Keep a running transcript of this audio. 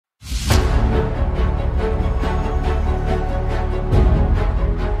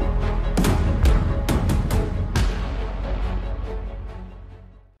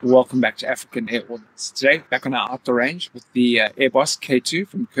Welcome back to African Air Ordnance. Today, back on our outdoor range with the Airboss K2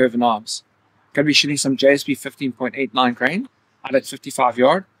 from Kervan Arms. Going to be shooting some JSB 15.89 grain out at 55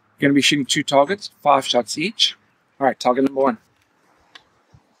 yard. Going to be shooting 2 targets, 5 shots each. All right, target number 1.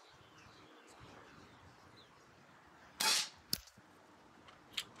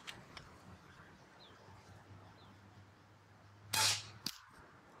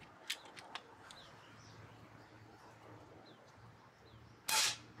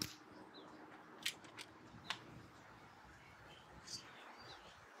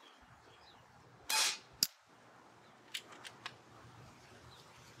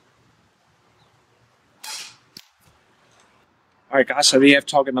 Alright guys, so we have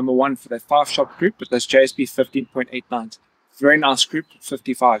target number 1 for that 5-shot group with this JSB 15.89. Very nice group,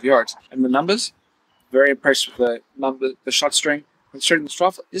 55 yards. And the numbers, very impressed with the number, the shot string. Considering this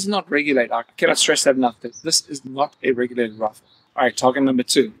rifle is not regulated. I cannot stress that enough. This is not a regulated rifle. Alright, target number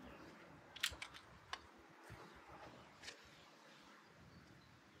 2.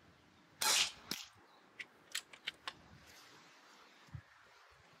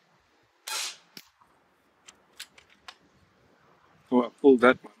 Oh, I pulled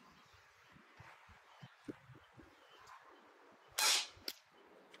that one.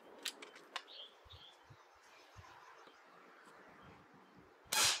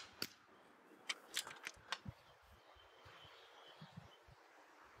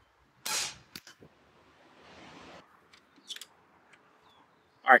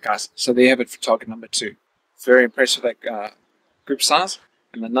 Alright guys, so there you have it for target number 2. Very impressed with that group size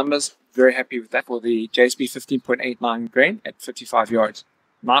and the numbers. Very happy with that for the JSB 15.89 grain at 55 yards.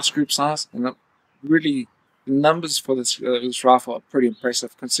 Nice group size, and really the numbers for this rifle are pretty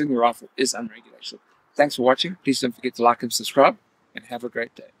impressive considering the rifle is unregulated. Thanks for watching. Please don't forget to like and subscribe, and have a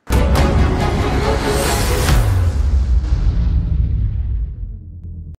great day.